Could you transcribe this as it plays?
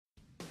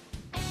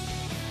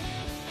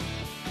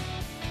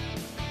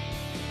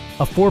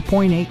A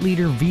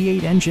 4.8-liter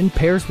V8 engine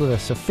pairs with a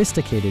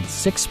sophisticated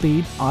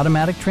 6-speed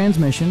automatic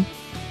transmission,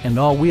 and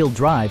all-wheel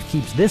drive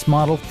keeps this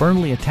model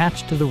firmly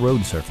attached to the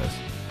road surface.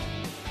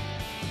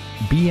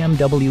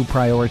 BMW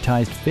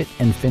prioritized fit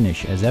and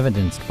finish as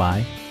evidenced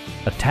by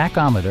a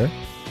tachometer,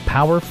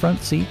 power front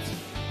seats,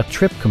 a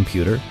trip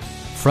computer,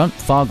 front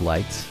fog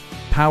lights,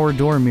 power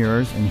door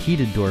mirrors and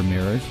heated door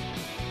mirrors,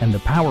 and the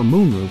power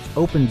moonroof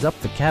opens up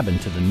the cabin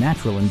to the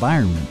natural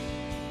environment.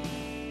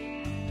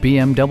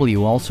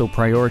 BMW also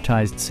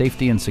prioritized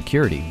safety and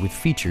security with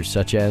features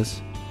such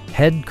as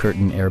head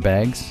curtain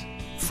airbags,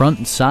 front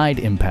and side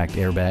impact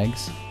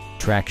airbags,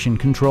 traction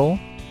control,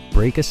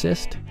 brake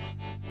assist,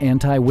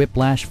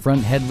 anti-whiplash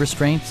front head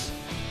restraints,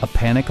 a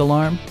panic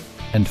alarm,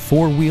 and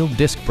 4-wheel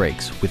disc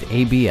brakes with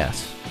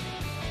ABS.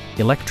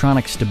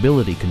 Electronic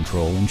stability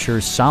control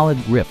ensures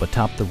solid grip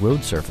atop the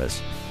road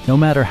surface, no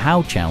matter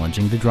how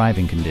challenging the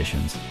driving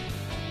conditions.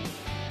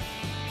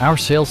 Our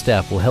sales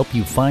staff will help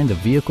you find the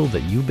vehicle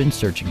that you've been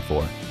searching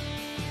for.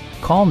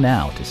 Call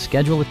now to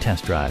schedule a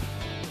test drive.